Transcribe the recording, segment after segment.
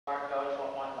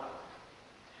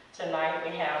Tonight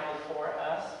we have before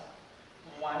us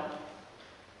one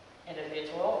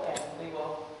individual, and we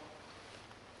will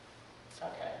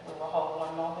hold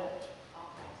one moment.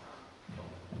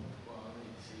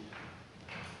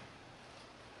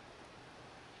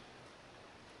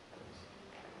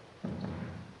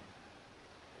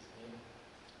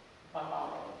 One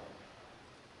moment.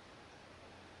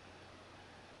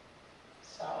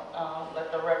 So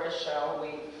let the record show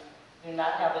we do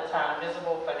not have the time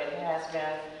visible, but it has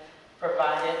been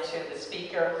provided to the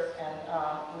speaker,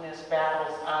 and Ms.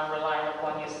 Battles, I'm relying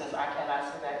upon you since I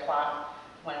cannot see that clock.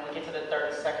 When we get to the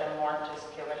 30-second mark,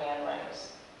 just give a hand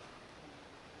raise.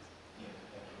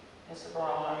 Mr.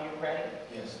 Barone, are you ready?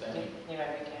 Yes, thank you. You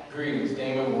may begin. Greetings,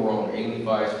 Damon Barone, Alief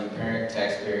ISD parent,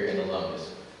 taxpayer, and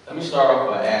alumnus. Let me start off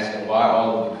by asking why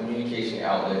all of the communication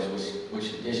outlets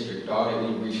which the district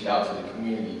doggedly reached out to the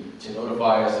community to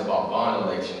notify us about bond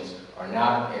elections are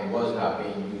not and was not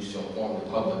being used to inform the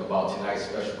public about tonight's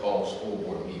special called school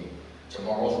board meeting,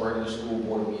 tomorrow's regular school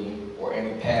board meeting, or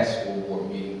any past school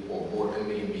board meeting or board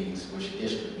committee meetings which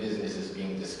district business is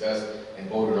being discussed and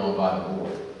voted on by the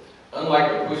board.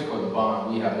 Unlike the push for the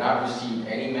bond, we have not received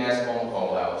any mass phone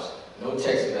call outs, no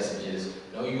text messages,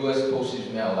 no U.S.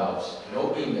 postage mail outs, no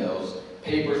emails,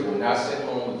 papers were not sent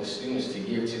home with the students to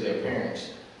give to their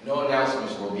parents, no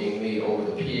announcements were being made over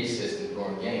the PA system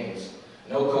during games,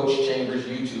 no Coach Chambers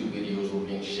YouTube videos were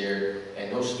being shared,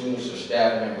 and no students or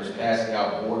staff members passing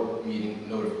out board meeting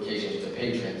notifications to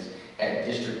patrons at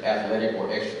district athletic or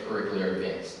extracurricular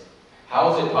events.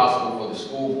 How is it possible for the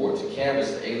school board to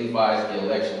canvass the Alief ISD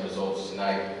election results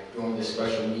tonight during this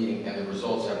special meeting and the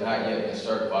results have not yet been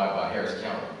certified by Harris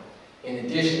County? In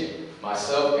addition,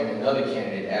 myself and another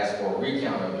candidate asked for a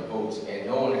recount of the votes and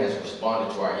no one has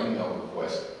responded to our email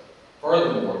request.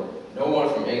 Furthermore, no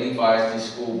one from Alief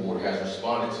ISD School Board has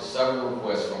responded to several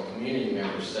requests from community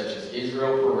members such as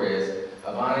Israel Perez,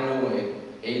 Ivanna Nguyen,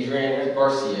 Adrianna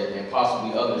Garcia, and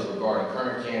possibly others regarding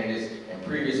current candidates and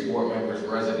previous board members'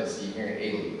 residency here in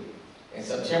Alief. In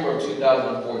September of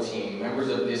 2014, members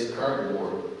of this current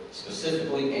board,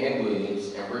 specifically Ann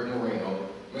Williams and Rick Moreno,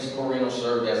 Mr. Moreno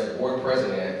served as the board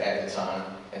president at the time,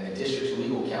 and the district's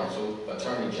legal counsel,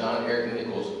 attorney Jon Erik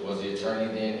Nichols, was the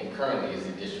attorney then and currently is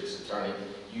the district's attorney,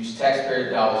 used taxpayer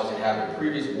dollars to have a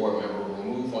previous board member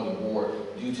removed from the board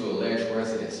due to alleged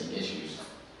residency issues.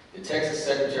 The Texas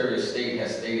Secretary of State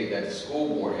has stated that the school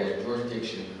board has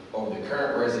jurisdiction over the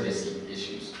current residency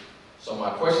issues. So my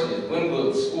question is, when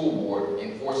will the school board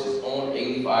enforce its own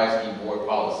Alief ISD board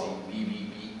policy,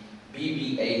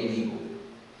 BBA legal?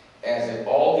 As if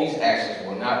all these actions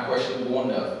were not questionable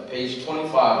enough, page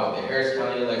 25 of the Harris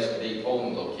County Election Day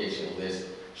polling location list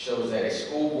shows that a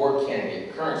school board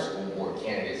candidate, current school board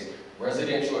candidate's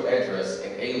residential address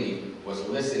in Alief was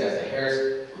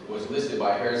listed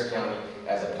by Harris County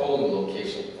as a polling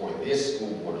location for this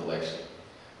school board election.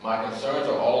 My concerns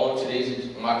are all on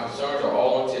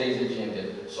today's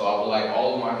agenda, so I would like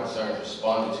all of my concerns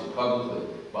responded to publicly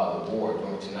by the board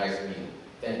during tonight's meeting.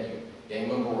 Thank you.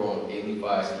 Damon Barone, Alief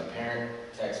ISD parent,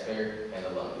 taxpayer, and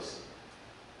alumnus.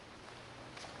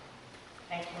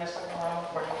 Thank you, Mr. Barone,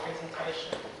 for your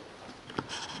presentation.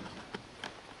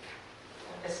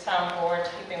 At this time, board,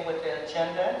 keeping with the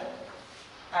agenda,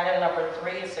 item number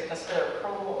 3 is to consider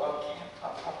approval of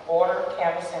order,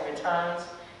 canvassing returns,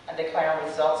 and declaring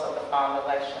results of the bond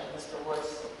election. Mr.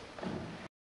 Woods